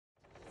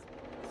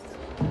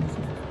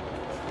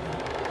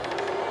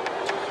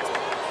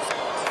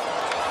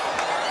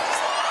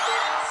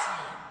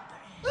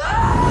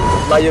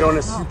La Llorona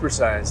is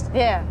supersized.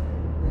 Yeah.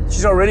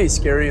 She's already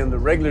scary on the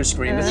regular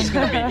screen. This is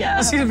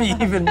gonna be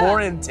even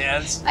more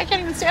intense. I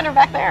can't even stand her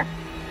back there.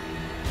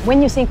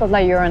 When you think of La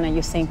Llorona,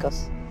 you think of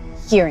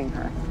hearing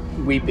her.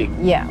 Weeping.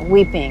 Yeah,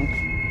 weeping.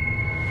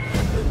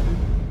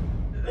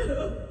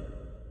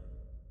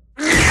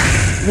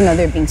 You know,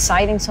 there have been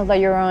sightings of La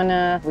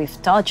Llorona,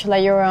 we've touched La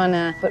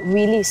Llorona, but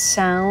really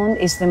sound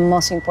is the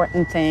most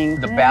important thing.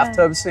 The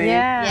bathtub scene.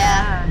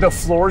 Yeah. The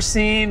floor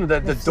scene, the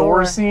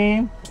door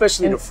scene.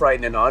 Especially to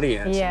frighten an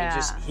audience. Yeah. I mean,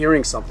 just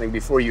hearing something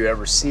before you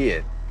ever see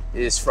it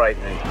is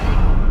frightening.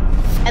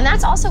 And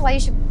that's also why you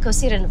should go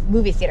see it in a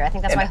movie theater. I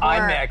think that's why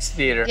horror... IMAX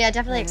theater. Yeah, it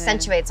definitely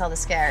accentuates all the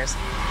scares.